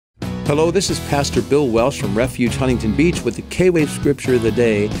Hello, this is Pastor Bill Welsh from Refuge Huntington Beach with the K-Wave Scripture of the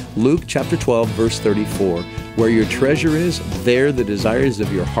Day, Luke chapter 12, verse 34. Where your treasure is, there the desires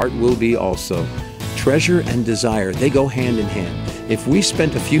of your heart will be also. Treasure and desire, they go hand in hand. If we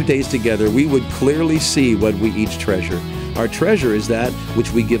spent a few days together, we would clearly see what we each treasure. Our treasure is that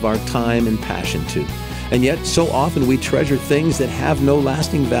which we give our time and passion to. And yet, so often we treasure things that have no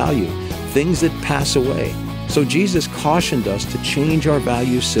lasting value, things that pass away. So Jesus cautioned us to change our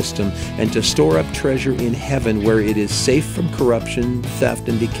value system and to store up treasure in heaven where it is safe from corruption, theft,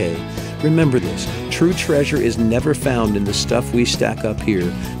 and decay. Remember this, true treasure is never found in the stuff we stack up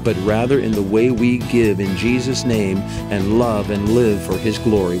here, but rather in the way we give in Jesus' name and love and live for His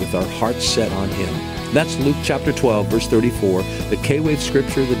glory with our hearts set on Him. That's Luke chapter 12, verse 34, the K-Wave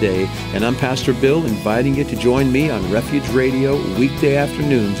Scripture of the Day, and I'm Pastor Bill inviting you to join me on Refuge Radio weekday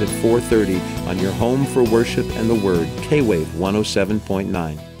afternoons at 4:30 on your home for worship and the Word, K-Wave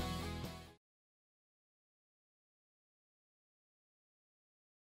 107.9.